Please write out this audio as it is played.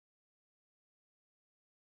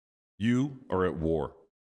You are at war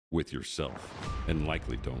with yourself and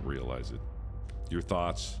likely don't realize it. Your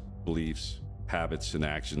thoughts, beliefs, habits, and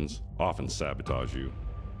actions often sabotage you.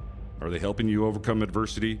 Are they helping you overcome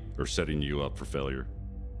adversity or setting you up for failure?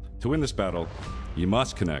 To win this battle, you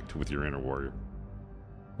must connect with your inner warrior.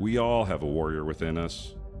 We all have a warrior within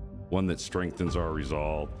us, one that strengthens our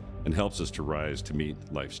resolve and helps us to rise to meet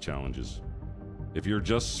life's challenges. If you're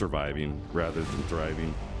just surviving rather than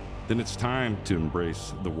thriving, then it's time to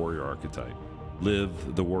embrace the warrior archetype,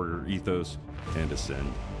 live the warrior ethos, and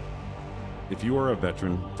ascend. If you are a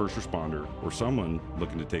veteran, first responder, or someone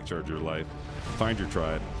looking to take charge of your life, find your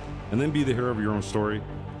tribe, and then be the hero of your own story,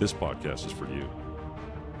 this podcast is for you.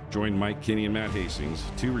 Join Mike Kinney and Matt Hastings,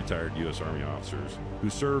 two retired U.S. Army officers who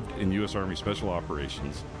served in U.S. Army Special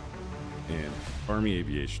Operations and Army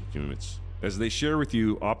Aviation units, as they share with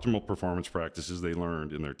you optimal performance practices they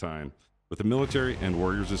learned in their time with the Military and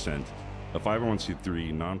Warriors Ascent, a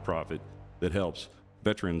 501c3 nonprofit that helps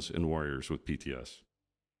veterans and warriors with PTS.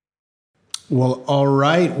 Well, all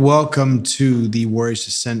right. Welcome to the Warriors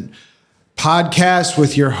Ascent podcast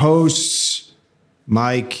with your hosts,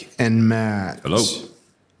 Mike and Matt. Hello.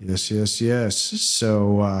 Yes.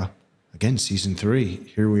 So, again, season 3,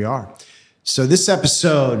 here we are. So this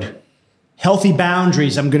episode, Healthy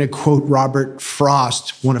Boundaries, I'm going to quote Robert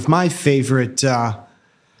Frost, one of my favorite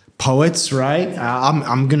poets, right?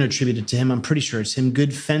 I'm going to attribute it to him. I'm pretty sure it's him.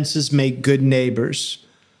 Good fences make good neighbors,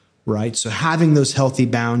 right? So having those healthy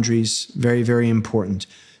boundaries, very, very important.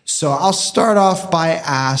 So I'll start off by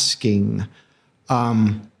asking,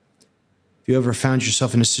 if you ever found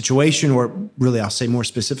yourself in a situation, or really I'll say more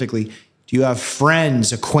specifically, do you have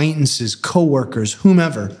friends, acquaintances, coworkers,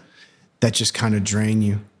 whomever, that just kind of drain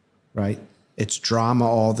you, right? It's drama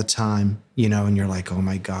all the time, and you're like, oh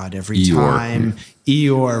my God, every time.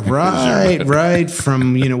 Eeyore, right.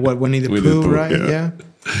 From, Winnie the Pooh, right? Yeah.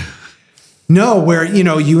 No, where,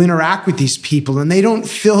 you interact with these people and they don't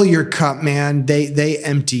fill your cup, man. They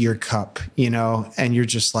empty your cup, and you're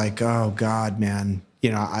just like, oh God, man,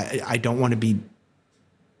 I don't want to be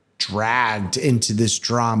dragged into this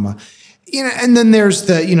drama. And then there's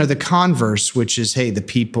the converse, which is, hey, the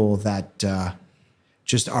people that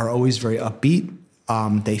just are always very upbeat.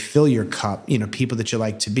 They fill your cup, people that you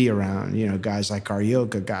like to be around, guys like our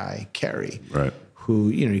yoga guy, Kerry, right? Who,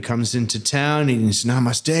 he comes into town and he's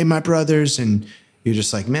namaste, my brothers. And you're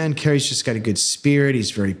just like, man, Kerry's just got a good spirit.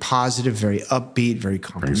 He's very positive, very upbeat, very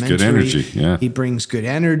complimentary. Brings good energy, yeah. He brings good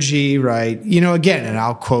energy, right? Again, and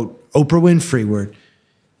I'll quote Oprah Winfrey, where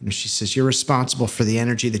she says, you're responsible for the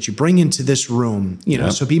energy that you bring into this room,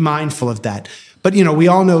 so be mindful of that. But, we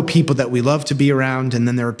all know people that we love to be around. And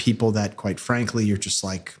then there are people that, quite frankly, you're just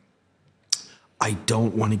like, I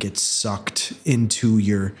don't want to get sucked into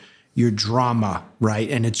your drama, right?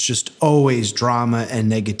 And it's just always drama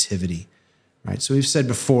and negativity, right? So we've said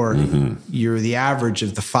before, you're the average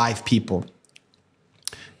of the 5 people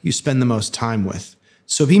you spend the most time with.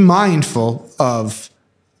 So be mindful of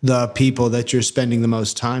the people that you're spending the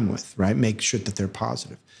most time with, right? Make sure that they're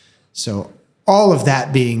positive. So all of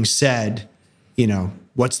that being said,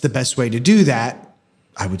 what's the best way to do that?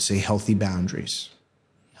 I would say healthy boundaries.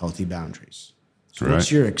 Healthy boundaries. So right.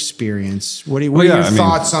 What's your experience? What are your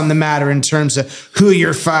thoughts on the matter in terms of who are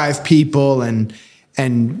your 5 people and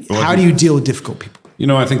how do you deal with difficult people?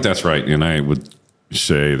 I think that's right. And I would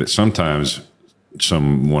say that sometimes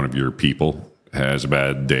one of your people has a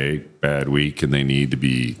bad day, bad week, and they need to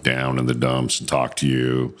be down in the dumps and talk to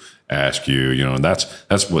you, ask you, and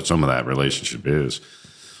that's what some of that relationship is.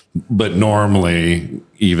 But normally,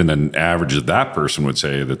 even an average of that person would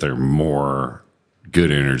say that they're more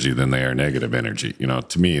good energy than they are negative energy.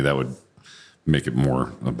 To me, that would make it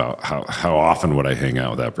more about how often would I hang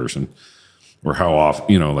out with that person, or how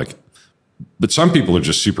often, but some people are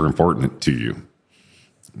just super important to you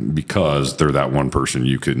because they're that one person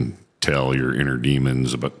you can tell your inner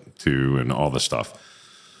demons about to and all this stuff.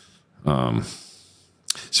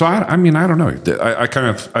 So I don't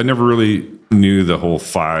know. I never really knew the whole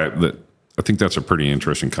 5. That I think that's a pretty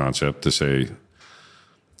interesting concept to say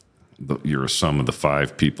you're a sum of the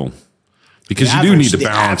 5 people, because you do need to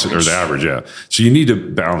balance it, or the average, yeah. So you need to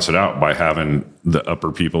balance it out by having the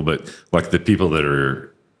upper people, but like the people that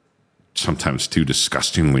are sometimes too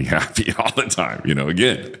disgustingly happy all the time.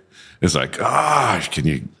 Again, it's like, gosh, can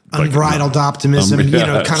you? Unbridled optimism,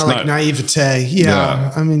 kind of like naivete.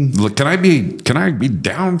 Yeah. I mean, look, can I be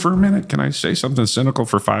down for a minute? Can I say something cynical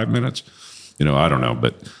for 5 minutes? I don't know,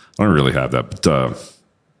 but I don't really have that. But I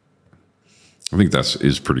think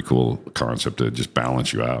is pretty cool concept to just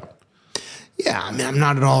balance you out. Yeah. I mean, I'm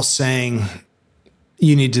not at all saying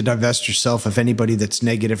You need to divest yourself of anybody that's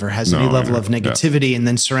negative or has any level of negativity, and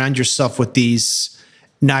then surround yourself with these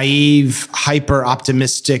naive, hyper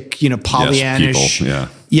optimistic, Pollyannish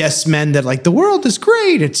yes men that like the world is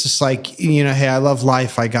great. It's just like, hey, I love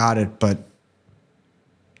life. I got it. But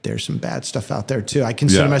there's some bad stuff out there too. I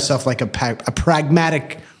consider myself like a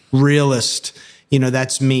pragmatic realist.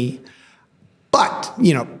 That's me. But,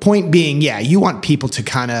 point being, you want people to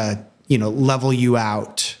kind of, level you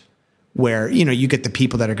out where, you get the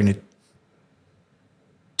people that are going to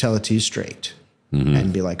tell it to you straight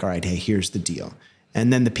and be like, all right, hey, here's the deal.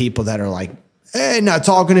 And then the people that are like, hey, no, it's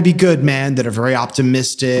all going to be good, man, that are very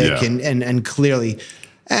optimistic and clearly.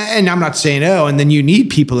 And I'm not saying, and then you need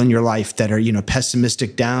people in your life that are,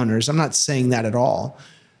 pessimistic downers. I'm not saying that at all.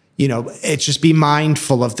 It's just be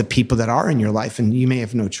mindful of the people that are in your life, and you may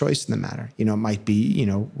have no choice in the matter. It might be,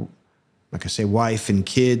 like I say, wife and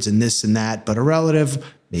kids and this and that, but a relative,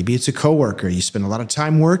 maybe it's a coworker. You spend a lot of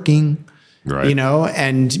time working, right?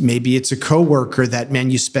 And maybe it's a coworker that,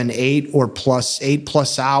 man, you spend 8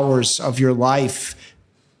 plus hours of your life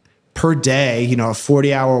per day, a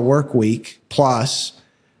 40-hour work week plus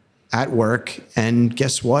at work. And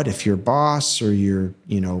guess what? If your boss or your,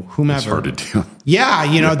 whomever. It's hard to do.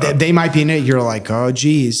 They might be in it. You're like, oh,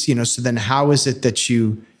 geez. So then how is it that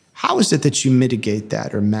you mitigate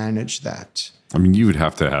that or manage that? I mean, you would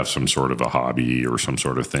have to have some sort of a hobby or some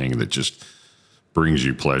sort of thing that just brings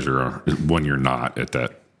you pleasure when you're not at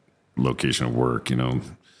that location of work,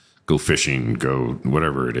 go fishing, go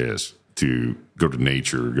whatever it is, to go to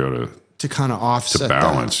nature, to kind of offset to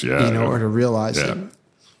balance, that, or to realize it.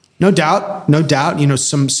 No doubt,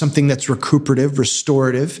 something that's recuperative,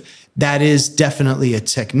 restorative. That is definitely a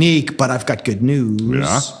technique, but I've got good news.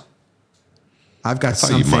 Yeah. I've got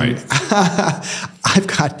something. I've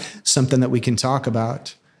got something that we can talk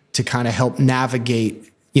about to kind of help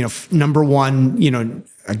navigate. Number one,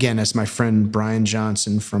 again, as my friend Brian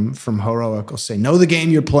Johnson from Heroic will say, know the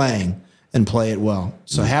game you're playing and play it well.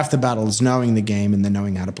 So half the battle is knowing the game, and then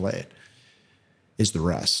knowing how to play it is the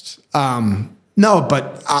rest. No,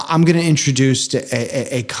 but I'm going to introduce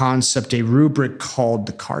a concept, a rubric called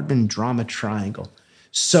the Karpman Drama Triangle.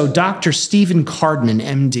 So Dr. Stephen Karpman,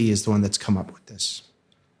 MD, is the one that's come up with this.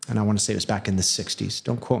 And I want to say it was back in the 60s.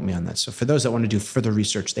 Don't quote me on that. So for those that want to do further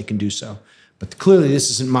research, they can do so. But clearly this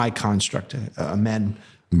isn't my construct. A man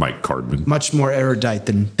Mike Karpman, much more erudite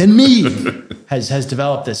than me, has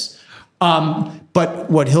developed this. But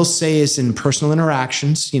what he'll say is in personal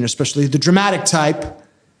interactions, especially the dramatic type,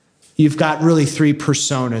 you've got really 3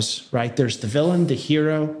 personas, right? There's the villain, the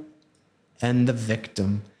hero, and the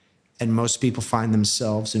victim. And most people find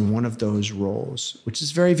themselves in one of those roles, which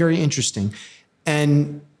is very, very interesting.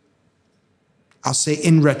 And I'll say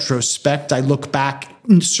in retrospect, I look back,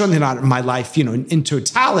 certainly not in my life, in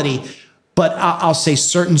totality, but I'll say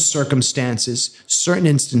certain circumstances, certain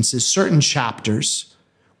instances, certain chapters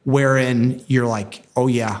wherein you're like, oh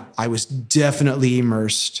yeah, I was definitely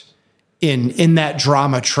immersed in that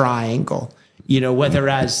drama triangle, whether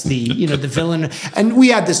as the villain, and we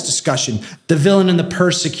had this discussion, the villain and the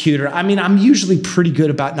persecutor. I mean, I'm usually pretty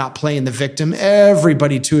good about not playing the victim.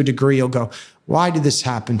 Everybody to a degree will go, why did this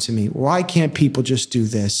happen to me? Why can't people just do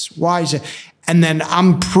this? Why is it? And then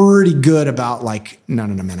I'm pretty good about like, no,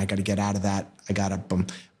 man, I got to get out of that. I got to boom.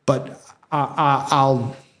 But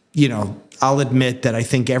I'll admit that I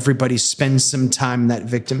think everybody spends some time in that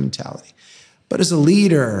victim mentality. But as a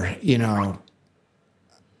leader,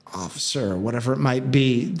 officer, whatever it might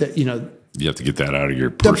be, that you have to get that out of your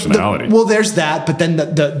personality. Well, there's that, but then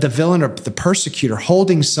the villain or the persecutor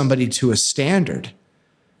holding somebody to a standard.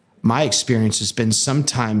 My experience has been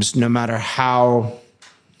sometimes, no matter how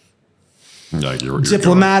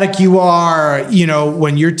diplomatic you are,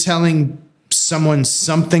 when you're telling someone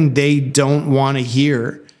something they don't want to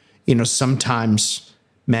hear, sometimes,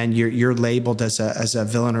 man, you're labeled as a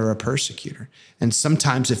villain or a persecutor. And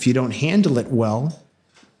sometimes if you don't handle it well,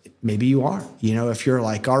 maybe you are. If you're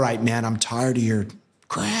like, all right, man, I'm tired of your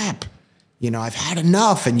crap. I've had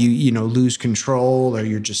enough, and you lose control, or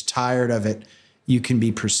you're just tired of it, you can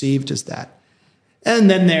be perceived as that. And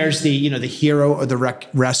then there's the hero or the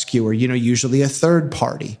rescuer, usually a third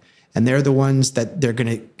party. And they're the ones that they're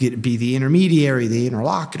going to be the intermediary, the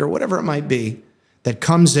interlocutor, whatever it might be, that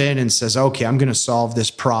comes in and says, okay, I'm going to solve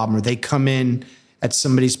this problem. Or they come in at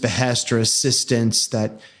somebody's behest or assistance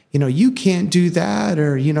that, you can't do that,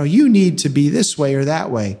 or, you need to be this way or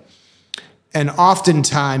that way. And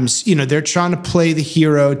oftentimes, they're trying to play the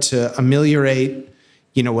hero to ameliorate,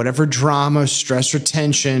 whatever drama, stress, or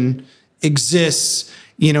tension exists,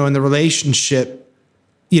 in the relationship,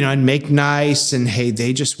 and make nice, and hey,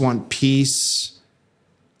 they just want peace.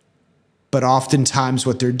 But oftentimes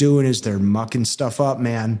what they're doing is they're mucking stuff up,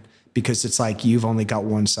 man, because it's like you've only got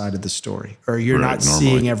one side of the story, or you're not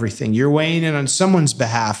seeing everything. You're weighing in on someone's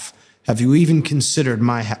behalf. Have you even considered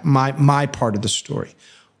my part of the story,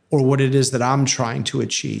 or what it is that I'm trying to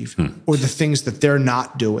achieve, or the things that they're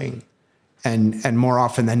not doing? And more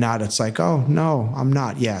often than not, it's like, oh, no, I'm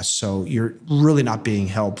not. Yeah, so you're really not being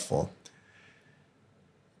helpful.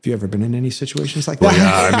 Have you ever been in any situations like that? Well,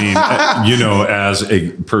 yeah, I mean, as a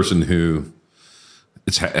person who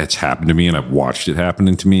it's happened to me, and I've watched it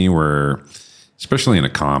happening to me, where, especially in a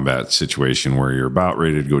combat situation where you're about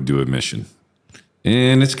ready to go do a mission,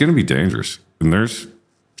 and it's going to be dangerous, and there's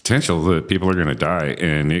potential that people are going to die,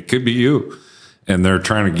 and it could be you, and they're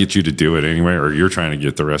trying to get you to do it anyway, or you're trying to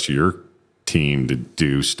get the rest of your team to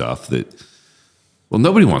do stuff that, well,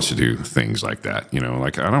 nobody wants to do things like that.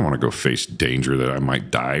 Like, I don't want to go face danger that I might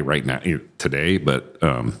die right now today, but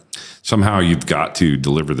somehow you've got to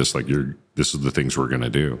deliver this, like, this is the things we're going to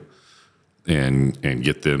do, and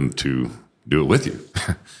get them to do it with you.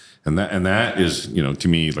 and that is, to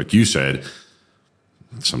me, like you said,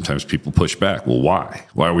 sometimes people push back. Well, why?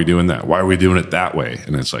 Why are we doing that? Why are we doing it that way?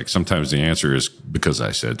 And it's like, sometimes the answer is because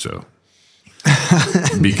I said so.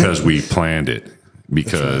 Because we planned it.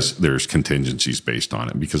 Because there's contingencies based on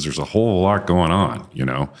it. Because there's a whole lot going on,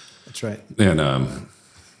 That's right. And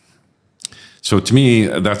so to me,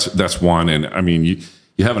 that's one. And I mean, you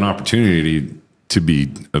have an opportunity to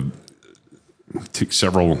be to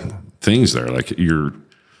several things there. Like,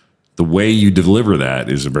 the way you deliver that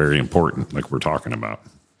is very important, like we're talking about.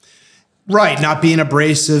 Right. Not being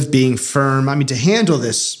abrasive, being firm. I mean, to handle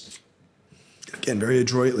this, again, very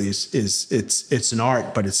adroitly, it's an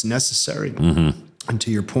art, but it's necessary. Mm-hmm. And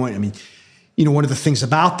to your point, I mean, one of the things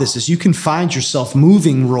about this is you can find yourself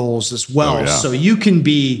moving roles as well. Oh, yeah. So you can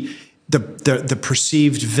be the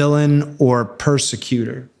perceived villain or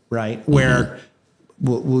persecutor, right? Where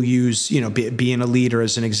we'll use, being a leader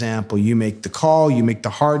as an example. You make the call, you make the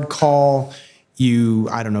hard call,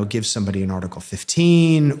 give somebody an Article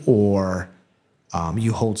 15, or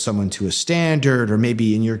you hold someone to a standard, or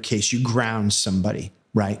maybe in your case, you ground somebody,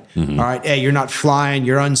 right? Mm-hmm. All right, hey, you're not flying,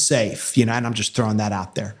 you're unsafe, and I'm just throwing that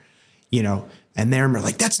out there, and they're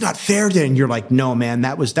like, that's not fair. And you're like, no, man,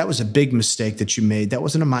 that was a big mistake that you made. That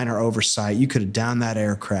wasn't a minor oversight. You could have downed that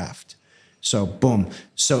aircraft. So boom.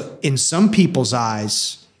 So in some people's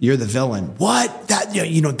eyes, you're the villain. What?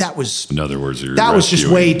 That was, in other words, that was just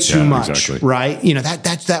way too much, exactly. Right?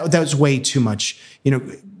 That was way too much.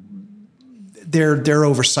 Their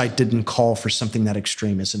oversight didn't call for something that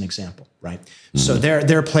extreme, as an example, right? Mm-hmm. So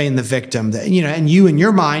they're playing the victim, and you, in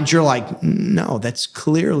your mind, you're like, no, that's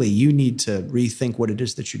clearly, you need to rethink what it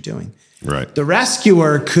is that you're doing. Right. The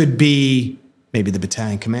rescuer could be maybe the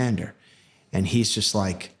battalion commander, and he's just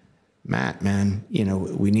like, Matt, man,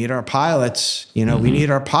 we need our pilots. We need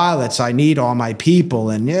our pilots. I need all my people,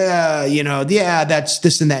 and that's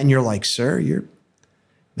this and that. And you're like, sir,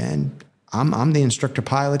 I'm the instructor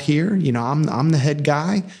pilot here. I'm the head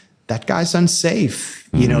guy. That guy's unsafe.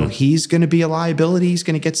 He's going to be a liability. He's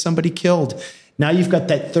going to get somebody killed. Now you've got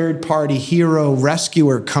that third party hero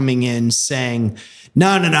rescuer coming in saying, no,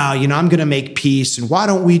 I'm going to make peace. And why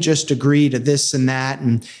don't we just agree to this and that?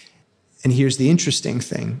 And here's the interesting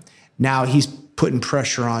thing. Now he's putting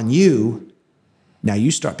pressure on you. Now you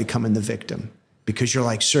start becoming the victim. Because you're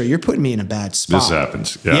like, sir, you're putting me in a bad spot. This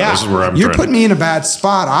happens. Yeah. This is where you're putting me in a bad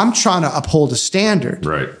spot. I'm trying to uphold a standard.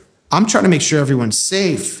 Right. I'm trying to make sure everyone's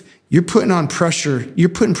safe. You're putting on pressure. You're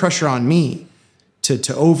putting pressure on me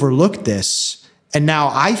to overlook this. And now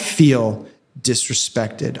I feel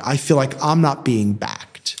disrespected. I feel like I'm not being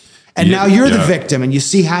backed. And now you're the victim. And you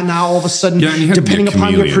see how now all of a sudden, depending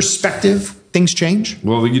upon your perspective, things change?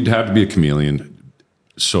 Well, you'd have to be a chameleon.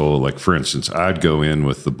 So, like, for instance, I'd go in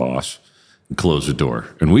with the boss, close the door,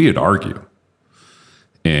 and we'd argue,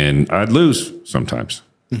 and I'd lose sometimes.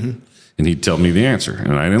 Mm-hmm. And he'd tell me the answer,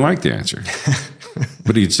 and I didn't like the answer.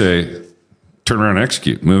 But he'd say, turn around and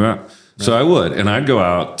execute, move out. Right. So I would, and I'd go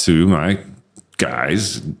out to my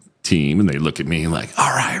guys team, and they look at me like, all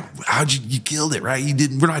right, how'd you killed it, right?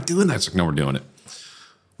 We're not doing that. It's like, no, we're doing it.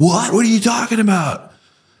 What are you talking about?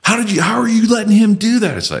 How are you letting him do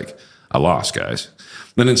that? It's like, I lost, guys.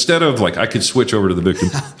 Then instead of, like, I could switch over to the victim.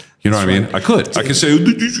 You know what I mean? I could say,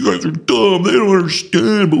 these guys are dumb. They don't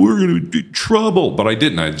understand, but we're going to be in trouble. But I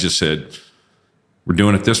didn't. I just said, we're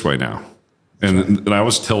doing it this way now. And I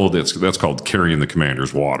was told that's called carrying the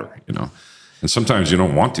commander's water, And sometimes you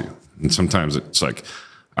don't want to. And sometimes it's like,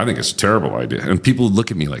 I think it's a terrible idea. And people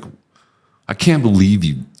look at me like, I can't believe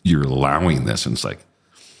you're allowing this. And it's like,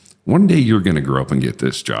 one day you're going to grow up and get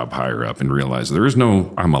this job higher up and realize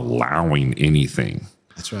I'm allowing anything.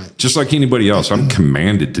 That's right. Just like anybody else, I'm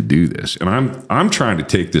commanded to do this. And I'm trying to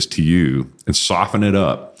take this to you and soften it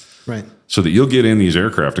up. Right. So that you'll get in these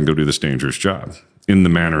aircraft and go do this dangerous job in the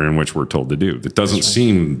manner in which we're told to do. That doesn't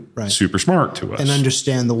seem super smart to us. And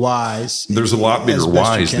understand the whys. There's a lot bigger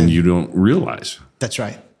whys than you don't realize. That's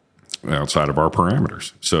right. Outside of our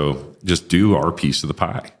parameters. So just do our piece of the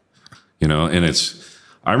pie, and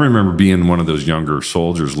I remember being one of those younger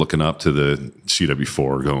soldiers looking up to the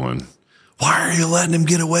CW4 going, why are you letting him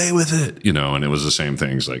get away with it? And it was the same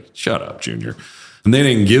things like, shut up, Junior. And they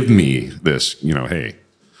didn't give me this, hey,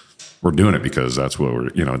 we're doing it because that's what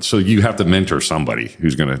we're, so you have to mentor somebody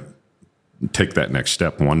who's going to take that next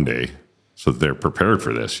step one day so that they're prepared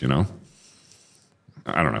for this, I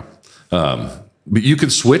don't know. But you can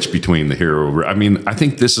switch between the hero. I mean, I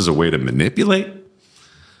think this is a way to manipulate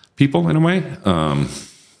people in a way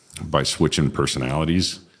by switching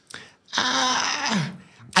personalities. I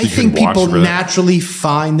think people naturally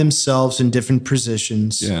find themselves in different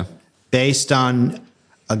positions based on,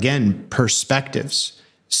 again, perspectives.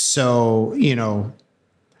 So,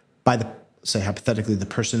 say hypothetically, the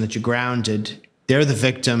person that you grounded, they're the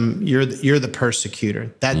victim, you're the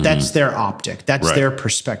persecutor. That's their optic. That's their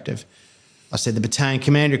perspective. I'll say the battalion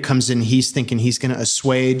commander comes in, he's thinking he's going to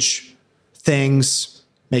assuage things,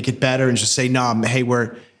 make it better, and just say, no, hey,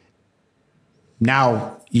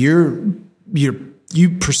 you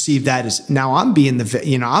perceive that as, now I'm being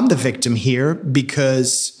I'm the victim here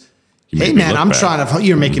because, hey man,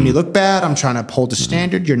 you're making me look bad. I'm trying to uphold a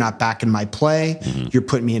standard. You're not backing my play. You're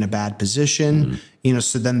putting me in a bad position.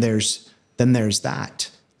 So then there's that.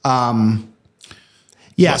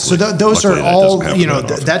 So those are all,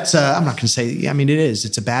 that's, I'm not going to say, I mean,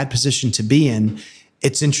 it's a bad position to be in.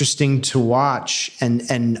 It's interesting to watch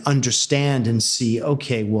and understand and see,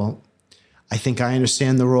 okay, well, I think I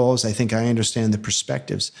understand the roles. I think I understand the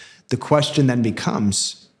perspectives. The question then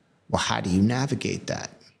becomes, well, how do you navigate that?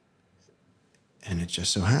 And it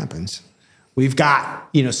just so happens we've got,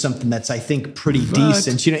 something that's, I think, pretty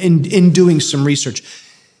decent, in doing some research.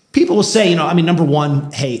 People will say, number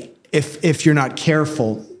one, hey, if you're not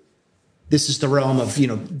careful, this is the realm of,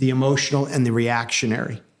 the emotional and the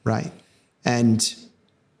reactionary, right? And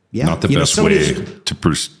not the best way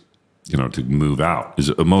to move out is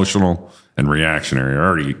emotional and reactionary are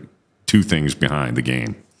already two things behind the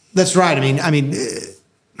game. That's right. I mean,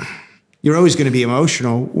 you're always going to be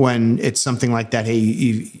emotional when it's something like that. Hey,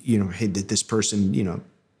 hey, this person,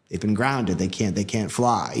 they've been grounded. They can't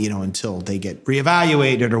fly, until they get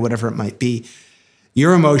reevaluated or whatever it might be.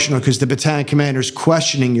 You're emotional because the battalion commander is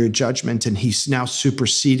questioning your judgment and he's now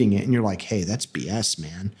superseding it. And you're like, hey, that's BS,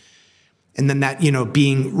 man. And then that,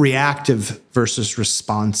 being reactive versus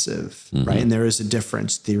responsive, right? And there is a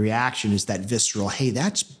difference. The reaction is that visceral, hey,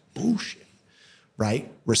 that's bullshit, right?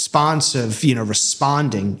 Responsive,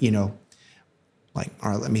 responding, like,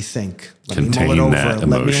 all right, let me think. Let me mull it over.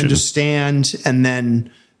 Let me understand. And then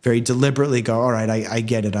very deliberately go, all right, I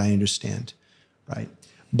get it. I understand, right?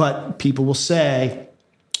 But people will say,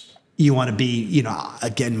 you want to be,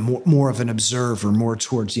 again, more of an observer, more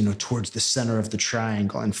towards the center of the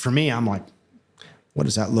triangle. And for me, I'm like, what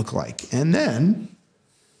does that look like? And then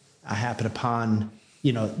I happen upon,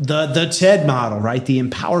 the TED model, right? The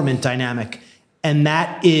empowerment dynamic. And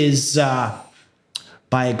that is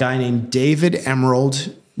by a guy named David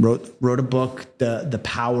Emerald, wrote a book, The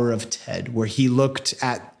Power of TED, where he looked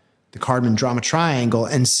at the Karpman Drama Triangle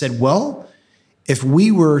and said, well, if we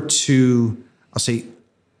were to, I'll say,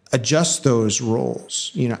 adjust those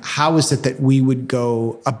roles, how is it that we would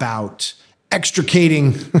go about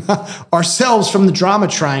extricating ourselves from the drama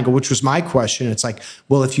triangle, which was my question. It's like,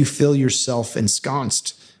 well, if you feel yourself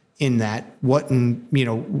ensconced in that, what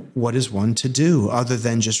is one to do other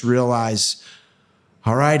than just realize,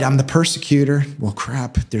 all right, I'm the persecutor. Well,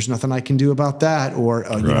 crap, there's nothing I can do about that. Or,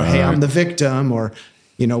 hey, I'm the victim, or,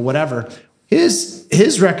 whatever.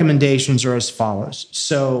 His recommendations are as follows.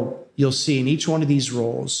 So you'll see in each one of these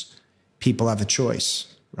roles, people have a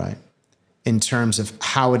choice, right? In terms of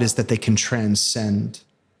how it is that they can transcend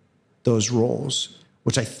those roles,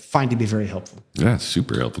 which I find to be very helpful. Yeah,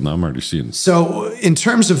 super helpful. Now I'm already seeing it. So in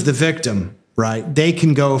terms of the victim, right, they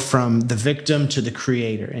can go from the victim to the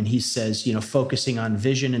creator. And he says, focusing on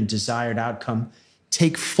vision and desired outcome,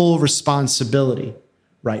 take full responsibility,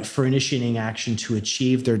 right, for initiating action to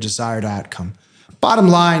achieve their desired outcome. Bottom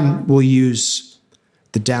line, we'll use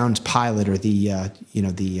the downed pilot or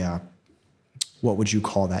what would you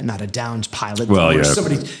call that? Not a downed pilot. Well, yeah.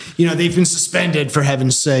 Somebody, they've been suspended for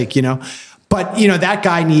heaven's sake, But, that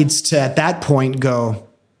guy needs to, at that point, go,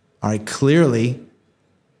 all right, clearly,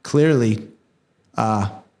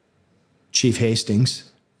 Chief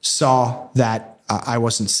Hastings saw that I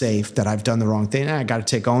wasn't safe, that I've done the wrong thing. And I got to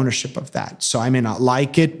take ownership of that. So I may not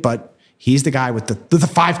like it, but he's the guy with the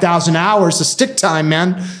 5,000 hours of stick time,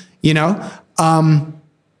 man,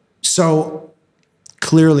 So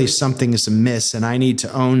clearly something is amiss and I need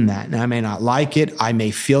to own that. And I may not like it. I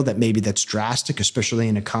may feel that maybe that's drastic, especially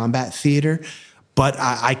in a combat theater, but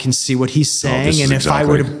I can see what he's saying. And if I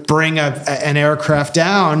were to bring an aircraft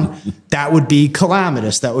down, that would be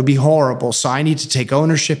calamitous. That would be horrible. So I need to take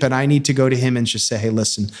ownership and I need to go to him and just say, hey,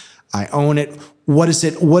 listen, I own it. What is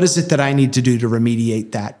it that I need to do to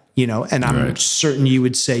remediate that? And I'm certain you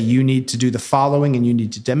would say you need to do the following and you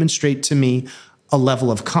need to demonstrate to me a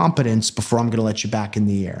level of competence before I'm going to let you back in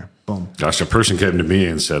the air. Boom. Gosh, a person came to me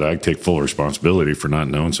and said, I take full responsibility for not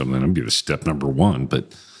knowing something. I'm going to step number one,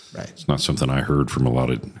 but it's not something I heard from a lot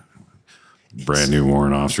of brand new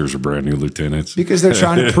warrant officers or brand new lieutenants. Because they're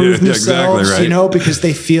trying to prove themselves, exactly right. Because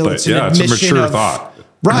they feel it's an admission it's a mature thought.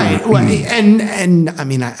 Right. Well, and I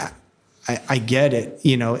mean, I get it,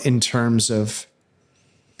 in terms of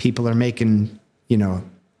people are making,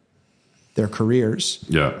 their careers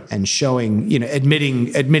and showing,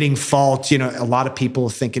 admitting fault, a lot of people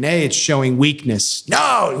thinking, hey, it's showing weakness.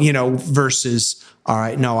 No, versus, all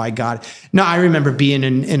right, no, I got it. No, I remember being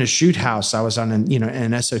in a shoot house. I was on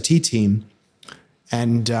an SOT team,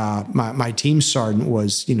 and my team sergeant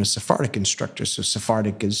was, Sephardic instructor. So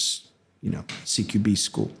Sephardic is, CQB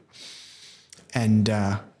school. And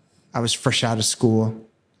I was fresh out of school.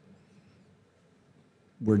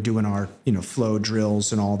 We're doing our, flow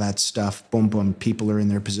drills and all that stuff. Boom, boom. People are in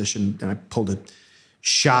their position. And I pulled a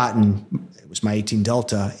shot, and it was my 18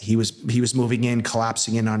 Delta. He was moving in,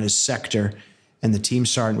 collapsing in on his sector. And the team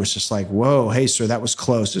sergeant was just like, whoa, hey, sir, that was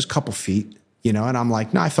close. Just a couple feet, And I'm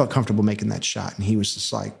like, no, I felt comfortable making that shot. And he was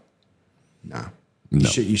just like, no.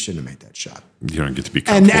 You shouldn't have made that shot. You don't get to be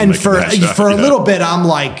comfortable and for a little bit, I'm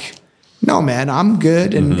like, no, man, I'm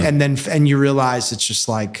good. And then you realize it's just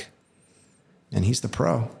like, and he's the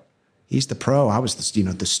pro. He's the pro. I was the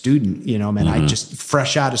student, man. I just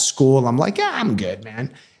fresh out of school. I'm like, yeah, I'm good,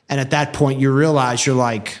 man. And at that point you realize you're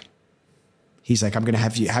like, he's like, I'm going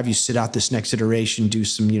to have you sit out this next iteration, do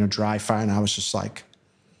some, dry fire. And I was just like,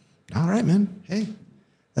 all right, man. Hey,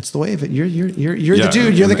 that's the way of it. You're the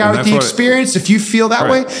dude. You're the guy with the experience. If you feel that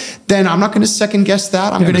way, then I'm not going to second guess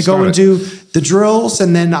that. I'm going to go and do the drills,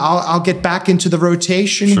 and then I'll get back into the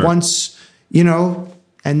rotation once,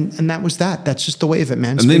 And that was that. That's just the way of it,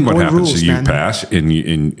 man. And then what happens is you pass, and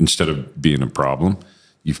instead of being a problem,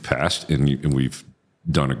 you've passed, and we've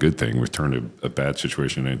done a good thing. We've turned a bad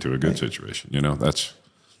situation into a good situation. That's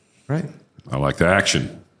right. I like the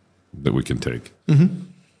action that we can take. Mm-hmm.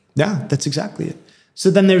 Yeah, that's exactly it.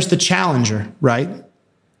 So then there's the challenger, right?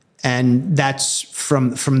 And that's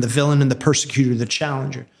from the villain and the persecutor, the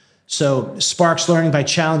challenger. So sparks learning by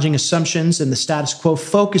challenging assumptions, and the status quo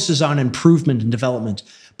focuses on improvement and development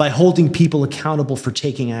by holding people accountable for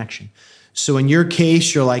taking action. So in your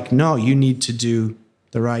case, you're like, no, you need to do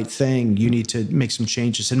the right thing. You need to make some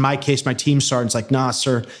changes. In my case, my team sergeant's like, nah,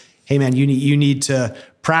 sir, hey man, you need to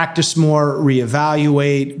practice more,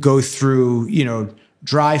 reevaluate, go through,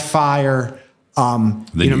 dry fire. Then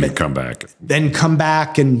you come back. Then come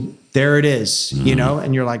back, and there it is,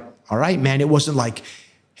 and you're like, all right, man. It wasn't like,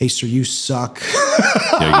 hey, sir, you suck.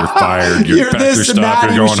 Yeah, you're fired. You're this and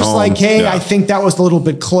that. It was just like, hey, I think that was a little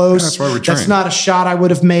bit close. That's why we're That's trained. not a shot I would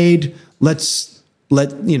have made. Let's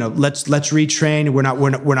retrain. We're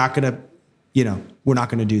not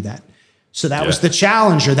going to do that. So that was the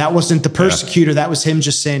challenger. That wasn't the persecutor. That was him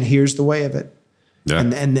just saying, here's the way of it. Yeah.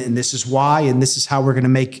 And this is why, and this is how we're going to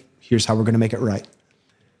make. Here's how we're going to make it right.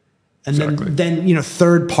 And then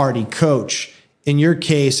third party coach. In your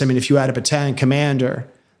case, I mean, if you had a battalion commander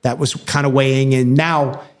that was kind of weighing in.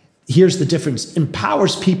 Now, here's the difference.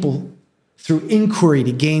 Empowers people through inquiry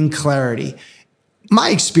to gain clarity. My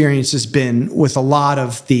experience has been with a lot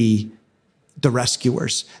of the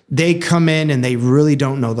rescuers. They come in and they really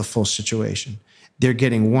don't know the full situation. They're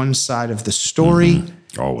getting one side of the story.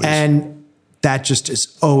 Always. And that just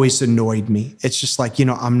has always annoyed me. It's just like,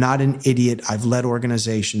 I'm not an idiot. I've led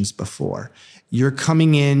organizations before. You're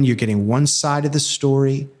coming in, you're getting one side of the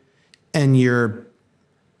story, and you're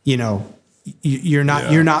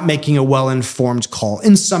not making a well-informed call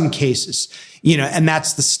in some cases, and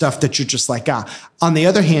that's the stuff that you're just like, On the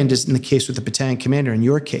other hand, is in the case with the battalion commander, in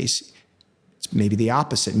your case, it's maybe the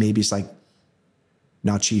opposite. Maybe it's like,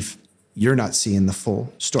 no, chief, you're not seeing the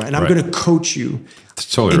full story. And I'm going to coach you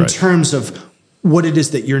in terms of what it is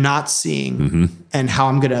that you're not seeing and how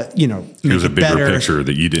I'm going to, here's a bigger picture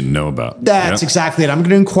that you didn't know about. That's exactly it. I'm going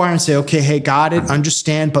to inquire and say, okay, hey, got it,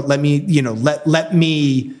 understand, but let me, let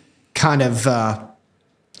me kind of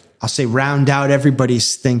I'll say round out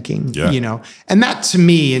everybody's thinking, and that to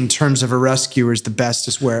me in terms of a rescuer is the best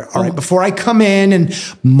is where, all right, before I come in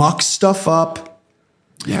and muck stuff up,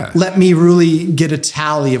 let me really get a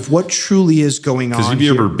tally of what truly is going on. Because have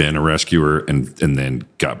you ever been a rescuer and then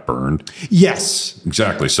got burned? Yes.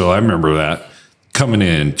 Exactly. So I remember that coming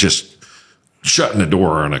in, just shutting the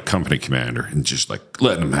door on a company commander and just like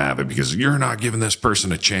letting them have it because you're not giving this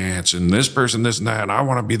person a chance and this person, this and that. And I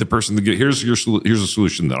want to be the person to get, here's a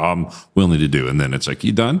solution that I'm willing to do. And then it's like,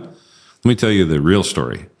 you done? Let me tell you the real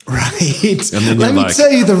story. Right. And then let me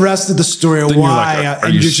tell you the rest of the story of why. Like, are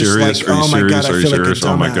you serious? Are you serious? Are you serious?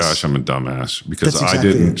 Oh my gosh, I'm a dumbass because I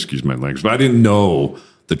didn't, excuse my language, but I didn't know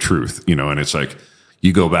the truth, and it's like,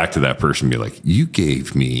 you go back to that person and be like, you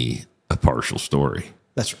gave me a partial story.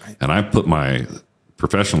 That's right. And I put my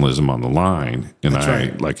professionalism on the line and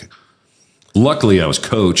luckily I was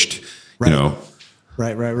coached,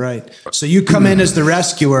 Right. So you come in as the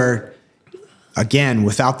rescuer again,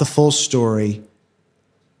 without the full story.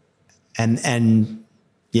 And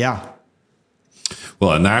yeah.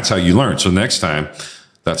 Well, and that's how you learn. So next time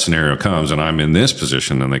that scenario comes and I'm in this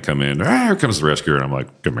position and they come in, here comes the rescuer. And I'm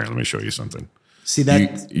like, come here, let me show you something. See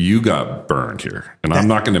that you got burned here, and I'm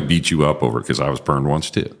not going to beat you up over it because I was burned once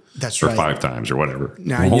too. That's or right. 5 times or whatever.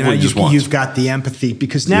 Now you've got the empathy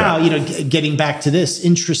because now getting back to this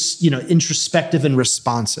introspective and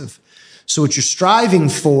responsive. So what you're striving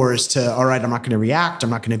for is to, all right, I'm not going to react. I'm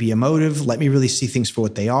not going to be emotive. Let me really see things for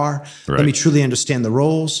what they are. Right. Let me truly understand the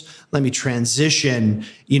roles. Let me transition,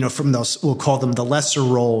 from those, we'll call them the lesser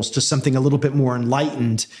roles to something a little bit more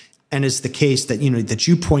enlightened. And is the case that, that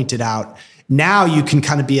you pointed out. Now you can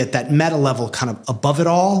kind of be at that meta level, kind of above it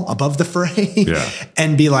all, above the fray,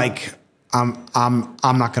 and be like, I'm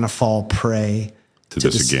not going to fall prey to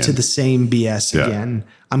the same BS again.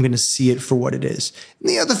 I'm going to see it for what it is. And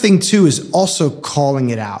the other thing too is also calling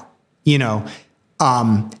it out, and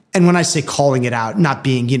when I say calling it out, not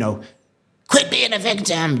being, quit being a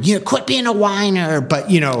victim, quit being a whiner, but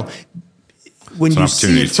when you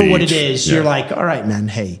see it for what it is, you're like, all right, man,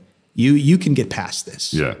 hey. You can get past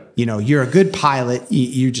this. Yeah. You're a good pilot.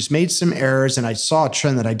 You just made some errors, and I saw a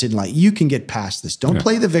trend that I didn't like. You can get past this. Don't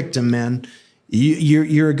play the victim, man.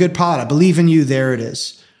 You're a good pilot. I believe in you. There it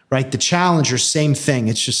is. Right. The challenger, same thing.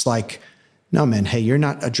 It's just like, no, man. Hey, you're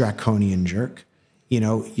not a draconian jerk.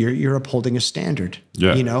 You're upholding a standard.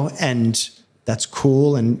 Yeah. And that's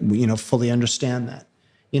cool, and fully understand that.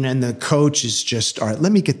 And the coach is just, all right.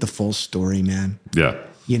 Let me get the full story, man. Yeah.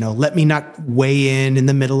 Let me not weigh in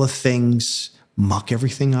the middle of things, muck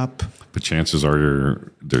everything up. But chances are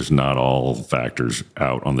there's not all factors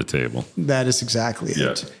out on the table. That is exactly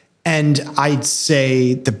it. And I'd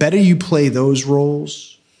say the better you play those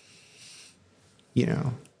roles,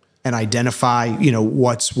 and identify,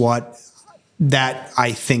 what's what, that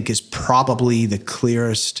I think is probably the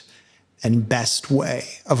clearest and best way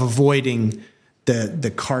of avoiding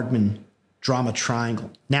the Karpman Drama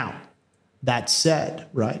Triangle. Now, that said,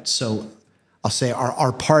 right? So I'll say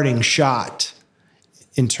our parting shot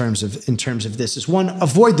in terms of this is one,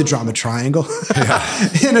 avoid the drama triangle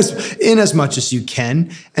in as much as you can.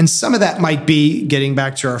 And some of that might be getting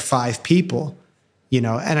back to our 5 people, and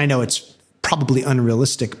I know it's probably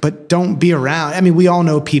unrealistic, but don't be around. I mean, we all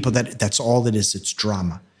know people that's all it is. It's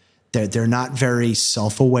drama. They're not very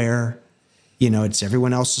self-aware. It's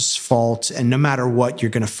everyone else's fault. And no matter what,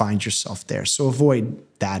 you're going to find yourself there. So avoid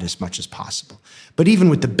that as much as possible. But even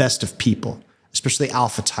with the best of people, especially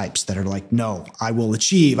alpha types that are like, no, I will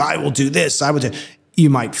achieve, I will do this, you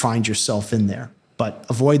might find yourself in there. But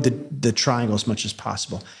avoid the triangle as much as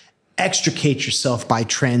possible. Extricate yourself by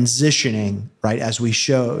transitioning, right, as we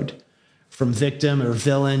showed, from victim or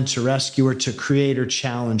villain to rescuer to creator,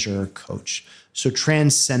 challenger, or coach. So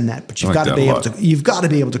transcend that, but you've got to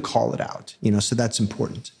be able to call it out, so that's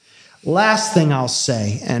important. Last thing I'll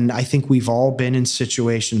say, and I think we've all been in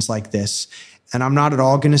situations like this, and I'm not at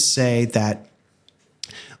all going to say that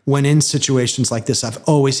when in situations like this, I've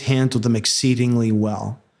always handled them exceedingly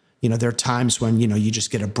well. There are times when, you just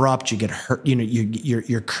get abrupt, you get hurt,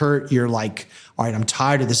 you're curt, you're like, all right, I'm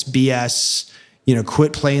tired of this BS,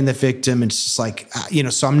 quit playing the victim. And it's just like,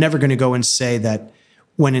 so I'm never going to go and say that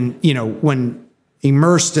when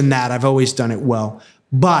immersed in that, I've always done it well.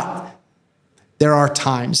 But there are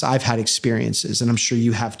times I've had experiences, and I'm sure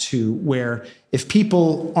you have too, where if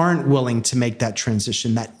people aren't willing to make that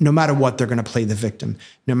transition, that no matter what, they're going to play the victim,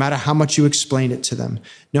 no matter how much you explain it to them,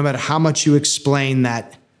 no matter how much you explain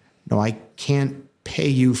that, no, I can't pay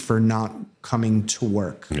you for not coming to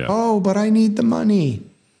work. Yeah. Oh, but I need the money.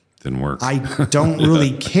 Didn't work. I don't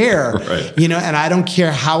really care, right. And I don't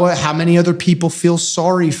care how many other people feel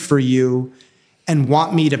sorry for you. and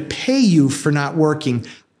want me to pay you for not working,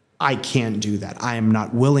 I can't do that. I am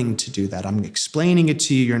not willing to do that. I'm explaining it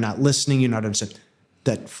to you. You're not listening. You're not understanding.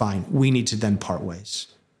 That fine. We need to then part ways.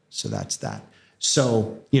 So that's that.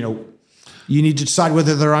 So, you need to decide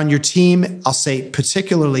whether they're on your team. I'll say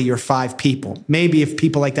particularly your 5 people. Maybe if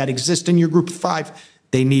people like that exist in your group of 5,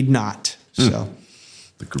 they need not. So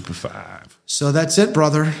The group of 5. So that's it,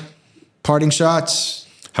 brother. Parting shots.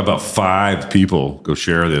 How about 5 people? Go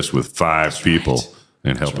share this with 5 people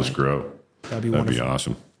and help us grow. That'd be That'd wonderful. be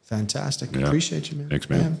awesome. Fantastic. Yeah. Appreciate you, man. Thanks,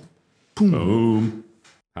 man. Boom. Boom.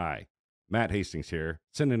 Hi, Matt Hastings here,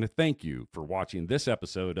 sending a thank you for watching this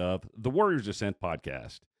episode of the Warriors Ascent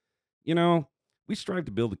podcast. We strive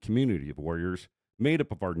to build a community of warriors made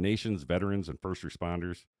up of our nation's veterans and first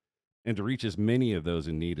responders. And to reach as many of those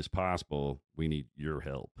in need as possible, we need your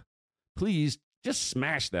help. Please just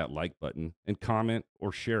smash that like button and comment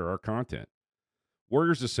or share our content.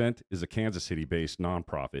 Warriors Ascent is a Kansas City-based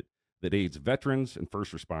nonprofit that aids veterans and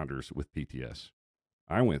first responders with PTS.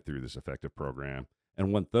 I went through this effective program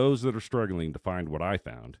and want those that are struggling to find what I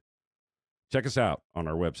found. Check us out on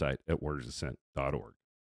our website at warriorsascent.org.